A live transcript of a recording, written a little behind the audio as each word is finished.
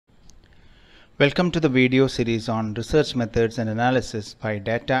Welcome to the video series on research methods and analysis by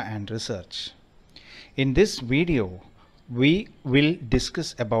data and research. In this video, we will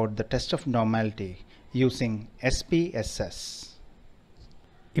discuss about the test of normality using SPSS.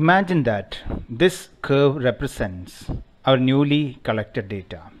 Imagine that this curve represents our newly collected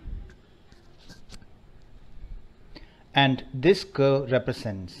data, and this curve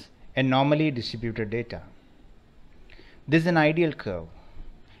represents a normally distributed data. This is an ideal curve,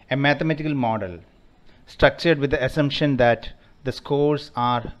 a mathematical model structured with the assumption that the scores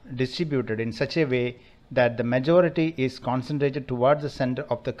are distributed in such a way that the majority is concentrated towards the center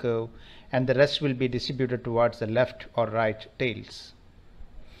of the curve and the rest will be distributed towards the left or right tails.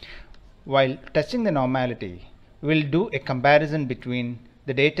 While testing the normality, we will do a comparison between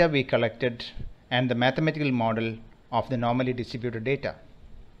the data we collected and the mathematical model of the normally distributed data.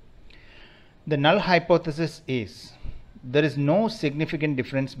 The null hypothesis is there is no significant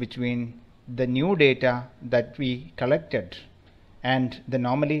difference between the new data that we collected and the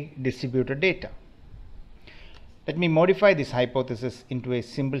normally distributed data. Let me modify this hypothesis into a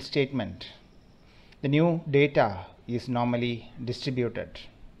simple statement. The new data is normally distributed.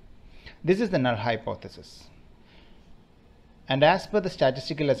 This is the null hypothesis. And as per the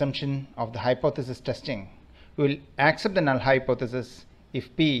statistical assumption of the hypothesis testing, we will accept the null hypothesis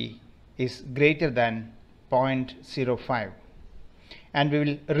if P is greater than 0.05, and we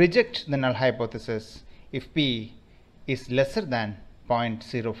will reject the null hypothesis if P is lesser than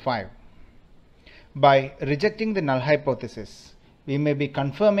 0.05. By rejecting the null hypothesis, we may be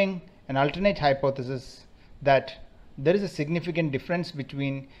confirming an alternate hypothesis that there is a significant difference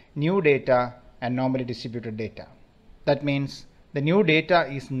between new data and normally distributed data. That means the new data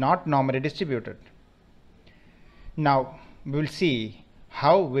is not normally distributed. Now we will see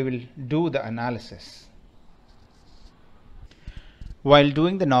how we will do the analysis. While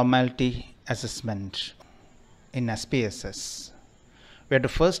doing the normality assessment in SPSS, we have to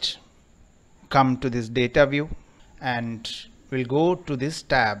first come to this data view and we'll go to this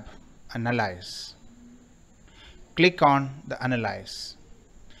tab, Analyze. Click on the Analyze,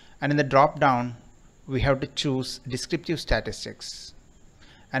 and in the drop down we have to choose Descriptive Statistics,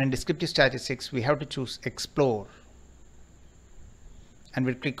 and in Descriptive Statistics we have to choose Explore, and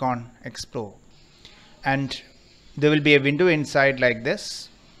we'll click on Explore, and there will be a window inside like this,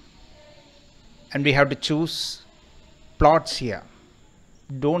 and we have to choose Plots here.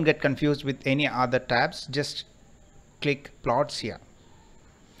 Don't get confused with any other tabs, just click Plots here,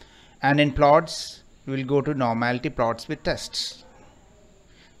 and in Plots we will go to Normality Plots with Tests.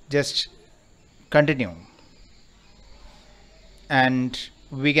 Just continue, and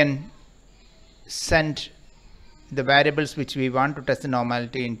we can send the variables which we want to test the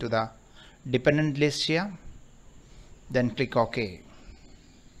normality into the dependent list here. Then click OK.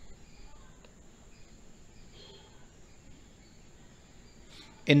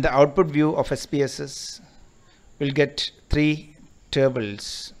 In the output view of SPSS, we'll get three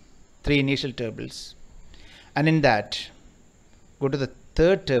initial tables, and in that go to the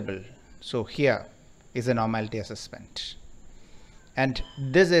third table. So here is a normality assessment, and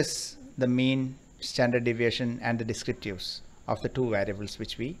this is the mean, standard deviation and the descriptives of the two variables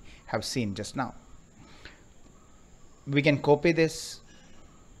which we have seen just now. We can copy this,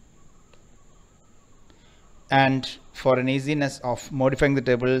 and for an easiness of modifying the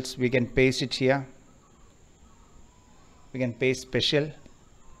tables, we can paste it here. We can paste special,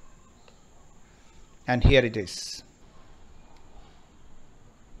 and here it is.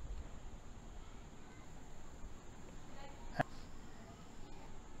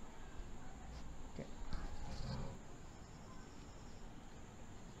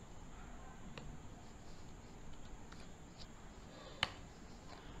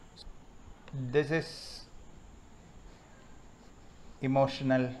 This is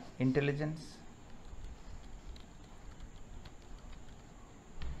emotional intelligence,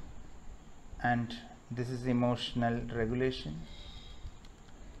 and this is emotional regulation.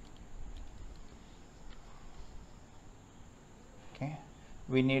 Okay,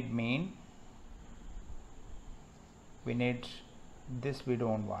 we need mean, we need this, we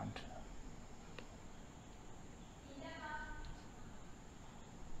don't want.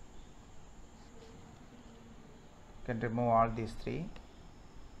 Can remove all these three.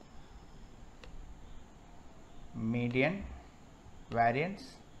 Median,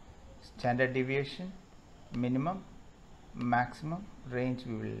 variance, standard deviation, minimum, maximum, range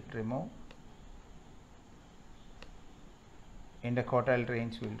we will remove. Interquartile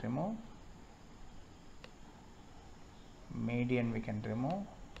range we will remove. Median we can remove.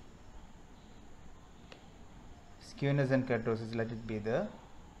 Skewness and kurtosis, let it be there.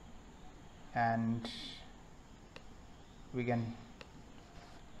 and we can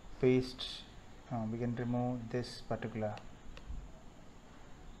paste, we can remove this particular.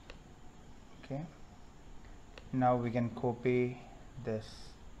 Okay, now we can copy this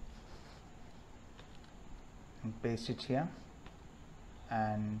and paste it here,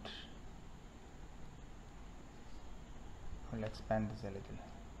 and we'll expand this a little.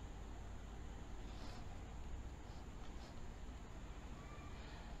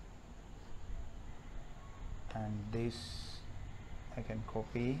 And this I can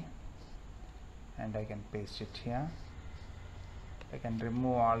copy and I can paste it here. I can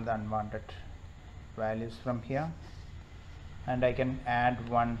remove all the unwanted values from here, and I can add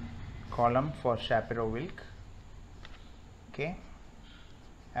one column for Shapiro-Wilk. Okay,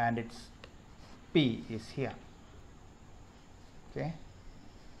 and its P is here. Okay,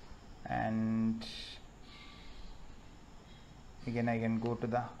 and again I can go to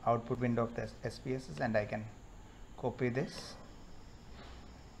the output window of the Spss and I can copy this.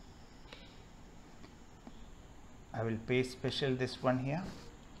 I will paste special this one here,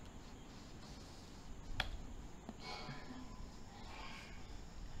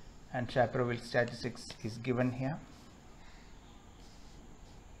 and Shapiro-Wilk statistics is given here.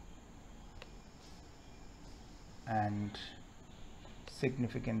 And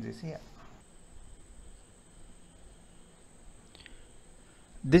significance is here.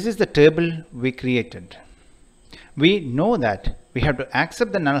 This is the table we created. We know that we have to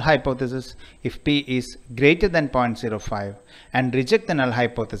accept the null hypothesis if P is greater than 0.05 and reject the null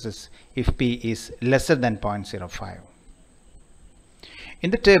hypothesis if P is lesser than 0.05.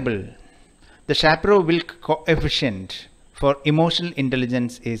 In the table, the Shapiro-Wilk coefficient for emotional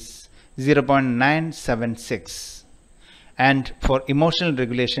intelligence is 0.976 and for emotional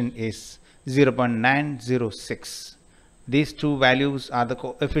regulation is 0.906. These two values are the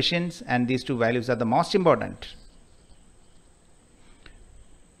coefficients, and these two values are the most important.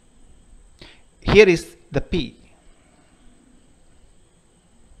 Here is the P.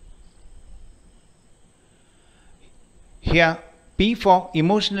 Here P for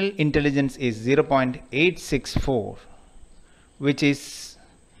emotional intelligence is 0.864, which is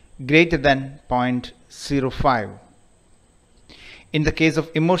greater than 0.05. In the case of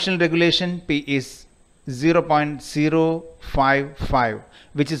emotional regulation, P is 0.055,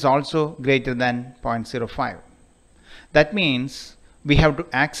 which is also greater than 0.05. That means we have to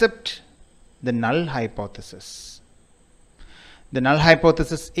accept the null hypothesis. The null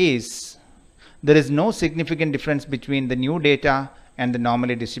hypothesis is there is no significant difference between the new data and the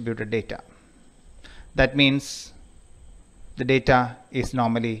normally distributed data. That means the data is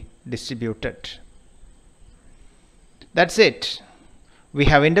normally distributed. That's it. We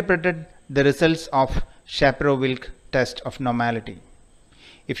have interpreted the results of Shapiro-Wilk test of normality.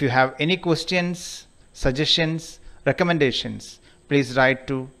 If you have any questions, suggestions, recommendations, please write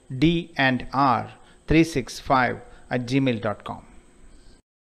to d&r365@gmail.com.